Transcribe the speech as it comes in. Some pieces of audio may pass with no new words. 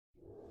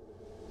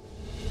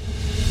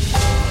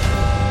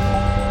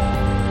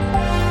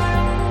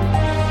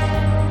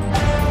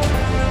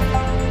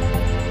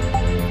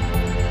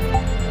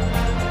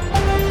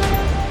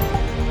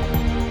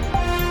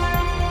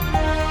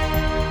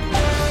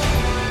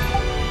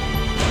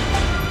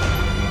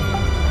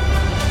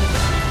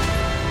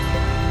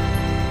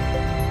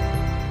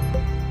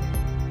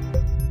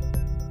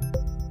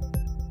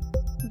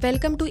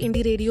Welcome to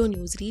Indie Radio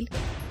Newsreel.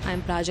 I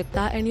am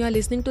Prajakta and you are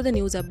listening to the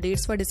news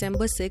updates for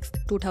December 6th,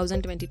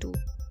 2022.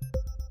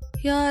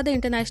 Here are the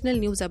international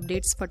news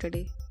updates for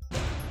today.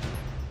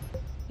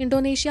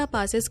 Indonesia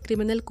passes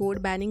criminal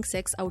code banning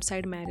sex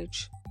outside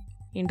marriage.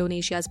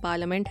 Indonesia's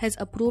parliament has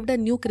approved a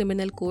new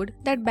criminal code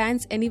that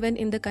bans anyone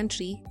in the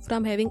country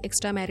from having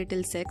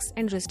extramarital sex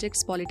and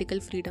restricts political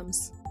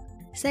freedoms.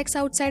 Sex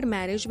outside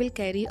marriage will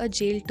carry a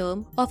jail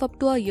term of up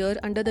to a year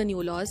under the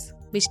new laws,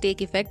 which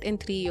take effect in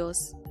 3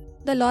 years.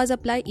 The laws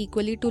apply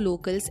equally to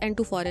locals and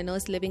to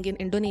foreigners living in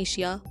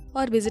Indonesia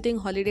or visiting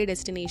holiday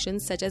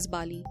destinations such as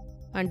Bali.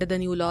 Under the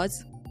new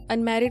laws,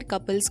 unmarried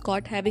couples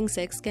caught having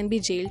sex can be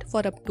jailed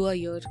for up to a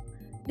year.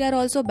 They are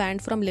also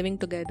banned from living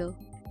together.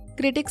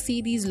 Critics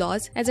see these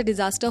laws as a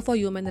disaster for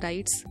human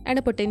rights and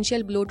a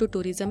potential blow to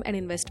tourism and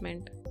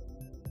investment.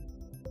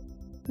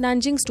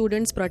 Nanjing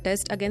students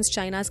protest against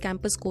China's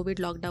campus COVID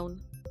lockdown.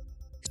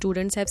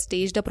 Students have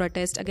staged a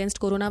protest against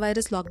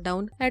coronavirus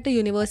lockdown at a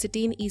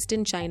university in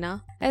eastern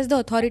China as the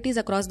authorities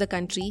across the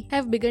country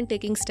have begun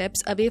taking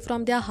steps away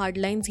from their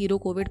hardline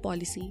zero-COVID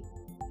policy.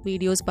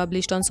 Videos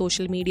published on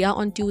social media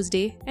on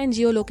Tuesday and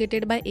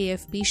geolocated by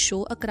AFP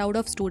show a crowd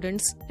of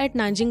students at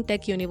Nanjing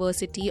Tech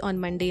University on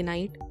Monday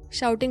night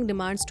shouting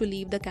demands to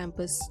leave the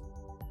campus.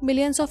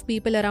 Millions of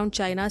people around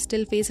China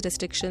still face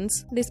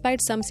restrictions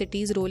despite some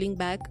cities rolling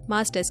back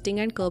mass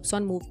testing and curbs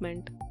on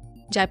movement.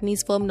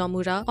 Japanese firm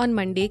Nomura on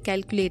Monday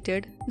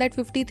calculated that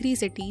 53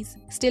 cities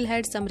still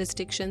had some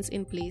restrictions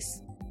in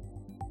place.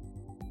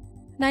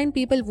 9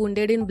 people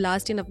wounded in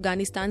blast in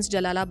Afghanistan's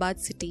Jalalabad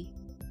city.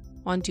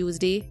 On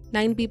Tuesday,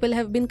 9 people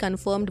have been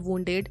confirmed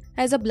wounded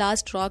as a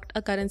blast rocked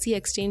a currency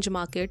exchange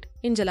market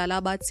in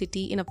Jalalabad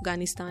city in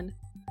Afghanistan.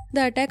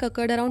 The attack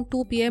occurred around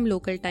 2 p.m.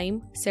 local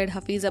time, said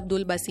Hafiz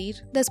Abdul Basir,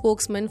 the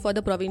spokesman for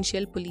the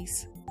provincial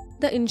police.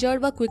 The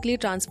injured were quickly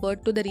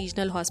transferred to the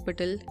regional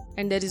hospital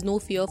and there is no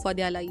fear for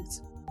their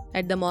lives.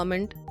 At the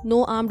moment,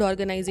 no armed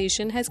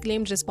organization has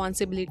claimed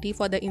responsibility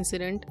for the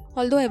incident,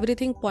 although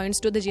everything points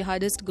to the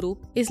jihadist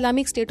group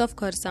Islamic State of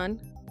Khorasan,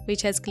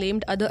 which has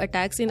claimed other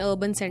attacks in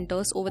urban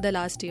centers over the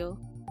last year.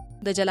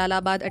 The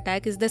Jalalabad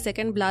attack is the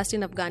second blast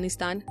in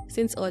Afghanistan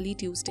since early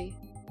Tuesday.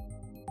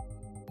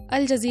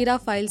 Al Jazeera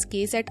files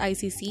case at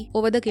ICC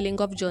over the killing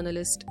of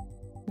journalist.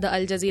 The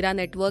Al Jazeera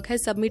network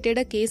has submitted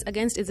a case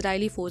against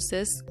Israeli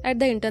forces at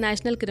the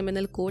International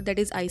Criminal Court, that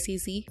is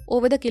ICC,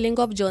 over the killing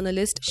of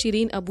journalist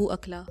Shireen Abu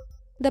Akleh.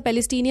 The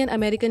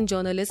Palestinian-American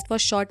journalist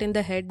was shot in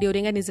the head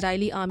during an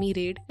Israeli army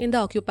raid in the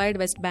occupied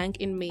West Bank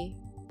in May.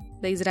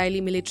 The Israeli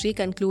military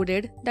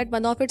concluded that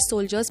one of its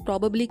soldiers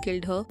probably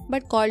killed her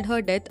but called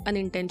her death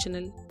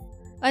unintentional.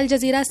 Al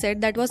Jazeera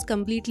said that was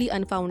completely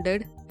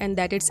unfounded and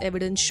that its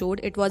evidence showed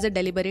it was a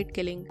deliberate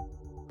killing.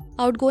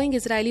 Outgoing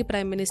Israeli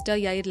Prime Minister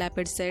Yair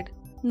Lapid said,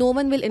 "No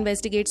one will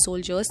investigate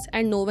soldiers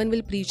and no one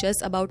will preach us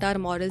about our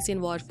morals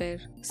in warfare,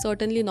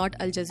 certainly not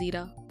Al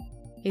Jazeera."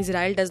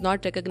 Israel does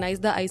not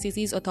recognize the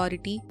ICC's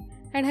authority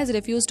and has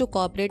refused to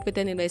cooperate with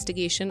an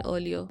investigation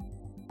earlier.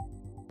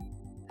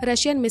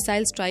 Russian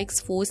missile strikes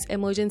force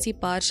emergency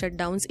power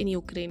shutdowns in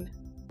Ukraine.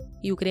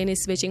 Ukraine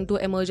is switching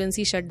to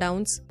emergency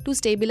shutdowns to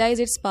stabilize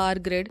its power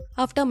grid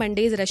after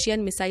Monday's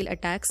Russian missile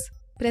attacks,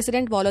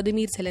 President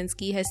Volodymyr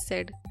Zelensky has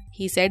said.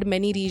 He said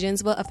many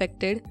regions were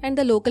affected and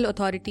the local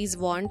authorities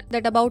warned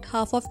that about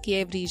half of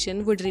Kiev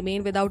region would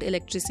remain without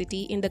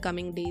electricity in the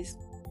coming days.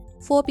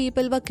 4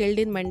 people were killed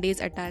in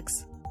Monday's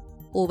attacks.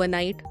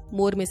 Overnight,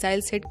 more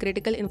missiles hit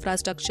critical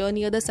infrastructure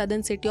near the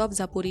southern city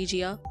of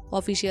Zaporizhia,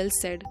 officials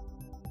said.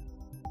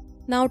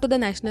 Now to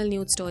the national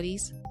news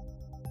stories.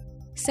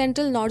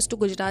 Central nods to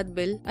Gujarat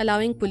bill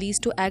allowing police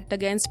to act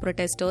against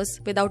protesters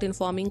without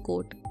informing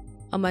court.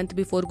 A month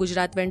before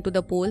Gujarat went to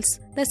the polls,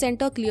 the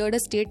centre cleared a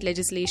state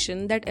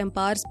legislation that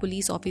empowers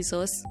police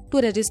officers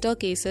to register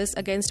cases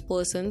against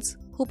persons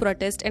who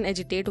protest and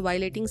agitate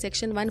violating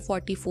Section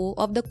 144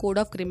 of the Code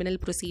of Criminal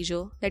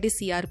Procedure, that is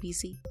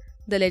CRPC.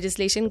 The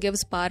legislation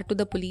gives power to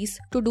the police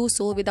to do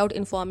so without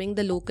informing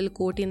the local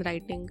court in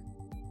writing.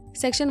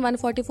 Section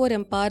 144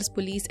 empowers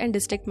police and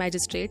district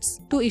magistrates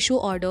to issue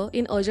order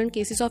in urgent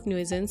cases of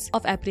nuisance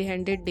of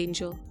apprehended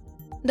danger.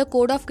 The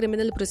Code of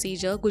Criminal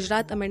Procedure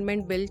Gujarat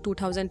Amendment Bill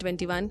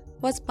 2021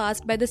 was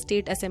passed by the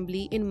State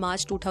Assembly in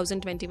March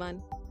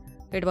 2021.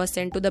 It was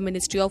sent to the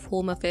Ministry of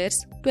Home Affairs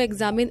to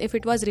examine if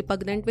it was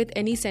repugnant with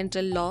any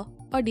central law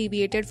or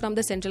deviated from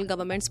the central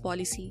government's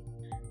policy.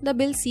 The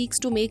bill seeks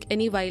to make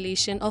any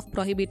violation of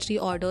prohibitory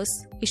orders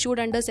issued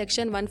under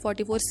Section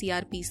 144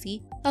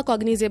 CRPC a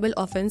cognizable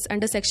offence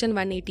under Section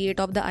 188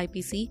 of the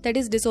IPC, that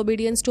is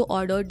disobedience to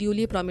order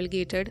duly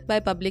promulgated by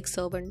public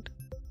servant.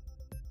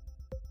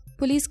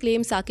 Police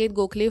claim Saket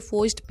Gokhale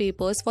forged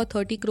papers for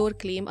 30 crore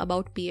claim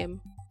about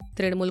PM.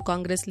 Trinamool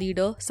Congress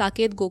leader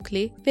Saket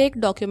Gokhale faked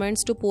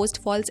documents to post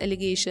false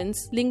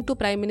allegations linked to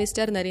Prime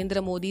Minister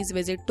Narendra Modi's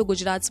visit to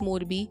Gujarat's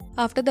Morbi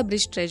after the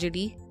bridge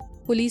tragedy,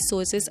 police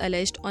sources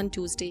alleged on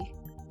Tuesday.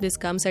 This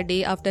comes a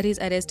day after his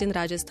arrest in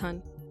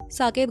Rajasthan.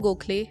 Saket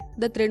Gokhale,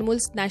 the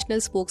Trinamool's national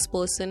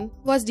spokesperson,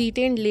 was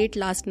detained late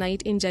last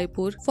night in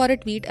Jaipur for a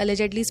tweet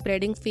allegedly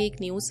spreading fake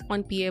news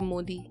on PM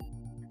Modi.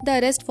 The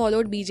arrest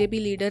followed BJP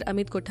leader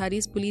Amit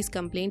Kothari's police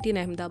complaint in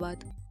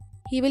Ahmedabad.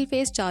 He will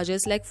face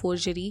charges like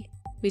forgery,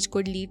 which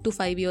could lead to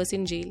 5 years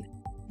in jail.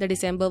 The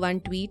December 1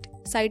 tweet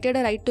cited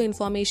a right to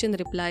information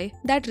reply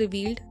that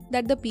revealed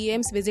that the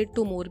PM's visit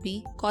to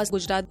Morbi cost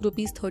Gujarat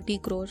rupees 30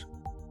 crore.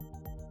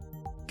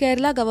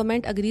 Kerala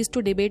government agrees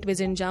to debate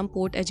Vizhinjam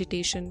port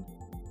agitation.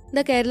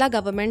 The Kerala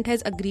government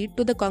has agreed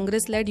to the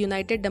Congress-led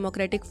United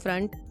Democratic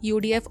Front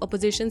 (UDF)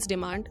 opposition's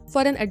demand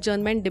for an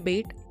adjournment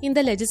debate in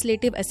the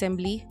Legislative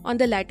Assembly on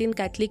the Latin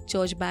Catholic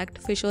Church-backed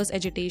Fishers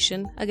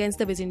agitation against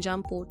the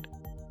Vizhinjam port.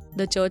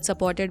 The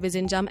church-supported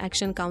Vizhinjam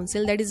Action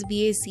Council, that is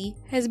VAC,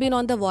 has been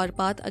on the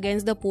warpath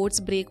against the port's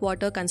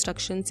breakwater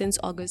construction since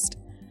August.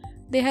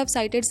 They have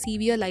cited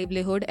severe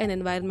livelihood and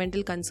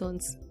environmental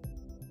concerns.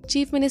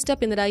 Chief Minister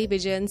Pinarayi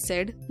Vijayan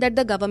said that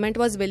the government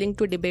was willing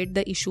to debate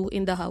the issue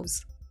in the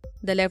House.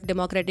 The Left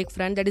Democratic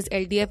Front, that is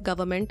LDF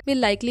government, will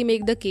likely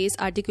make the case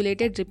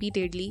articulated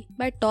repeatedly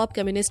by top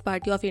Communist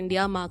Party of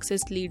India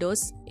Marxist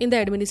leaders in the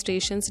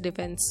administration's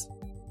defense.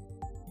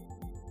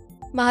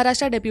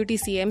 Maharashtra Deputy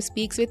CM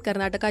speaks with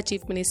Karnataka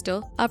Chief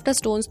Minister after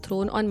stones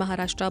thrown on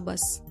Maharashtra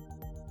bus.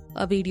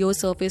 A video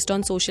surfaced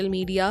on social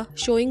media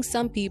showing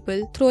some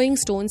people throwing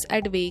stones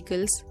at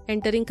vehicles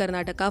entering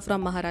Karnataka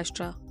from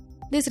Maharashtra.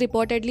 This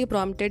reportedly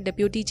prompted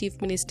Deputy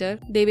Chief Minister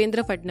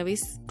Devendra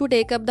Fadnavis to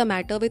take up the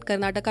matter with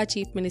Karnataka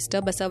Chief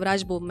Minister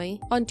Basavaraj Bommai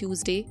on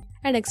Tuesday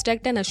and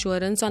extract an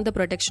assurance on the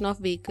protection of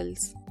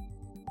vehicles.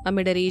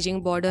 Amid a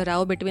raging border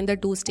row between the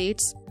two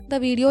states,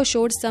 the video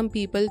showed some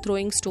people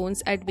throwing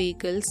stones at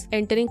vehicles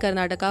entering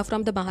Karnataka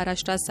from the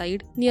Maharashtra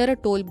side near a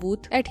toll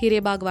booth at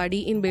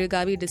Hirebagwadi in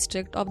Belgavi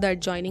district of the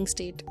adjoining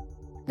state.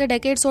 The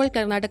decades-old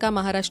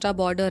Karnataka-Maharashtra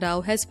border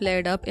row has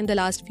flared up in the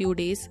last few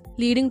days,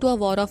 leading to a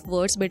war of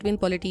words between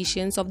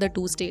politicians of the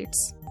two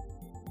states.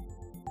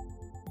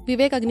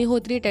 Vivek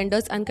Agnihotri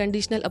tenders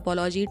unconditional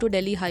apology to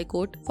Delhi High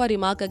Court for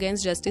remark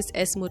against Justice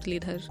S.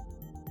 Muralidhar.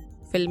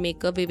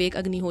 Filmmaker Vivek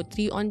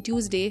Agnihotri on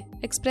Tuesday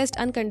expressed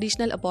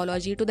unconditional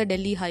apology to the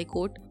Delhi High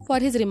Court for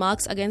his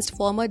remarks against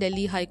former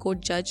Delhi High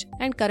Court judge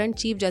and current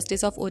Chief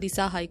Justice of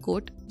Orissa High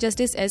Court,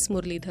 Justice S.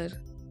 Muralidhar.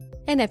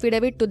 An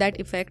affidavit to that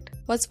effect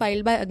was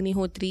filed by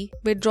Agnihotri,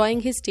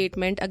 withdrawing his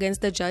statement against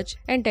the judge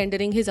and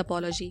tendering his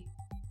apology.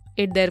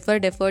 It therefore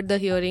deferred the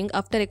hearing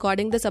after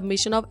recording the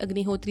submission of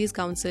Agnihotri's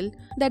counsel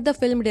that the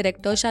film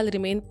director shall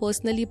remain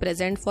personally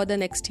present for the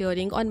next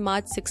hearing on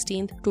March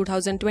 16,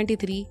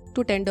 2023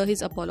 to tender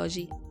his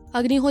apology.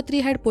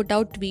 Agnihotri had put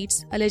out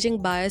tweets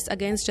alleging bias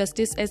against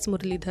Justice S.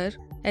 Muralidhar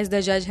as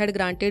the judge had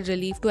granted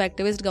relief to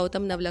activist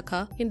Gautam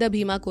Navlakha in the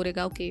Bhima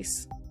Koregaon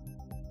case.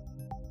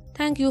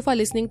 Thank you for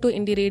listening to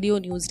Indie Radio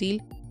Newsreel.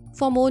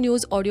 For more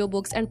news,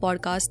 audiobooks and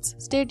podcasts,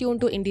 stay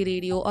tuned to Indie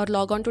Radio or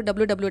log on to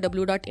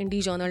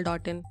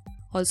www.indiejournal.in.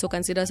 Also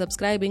consider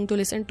subscribing to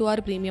listen to our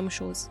premium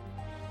shows.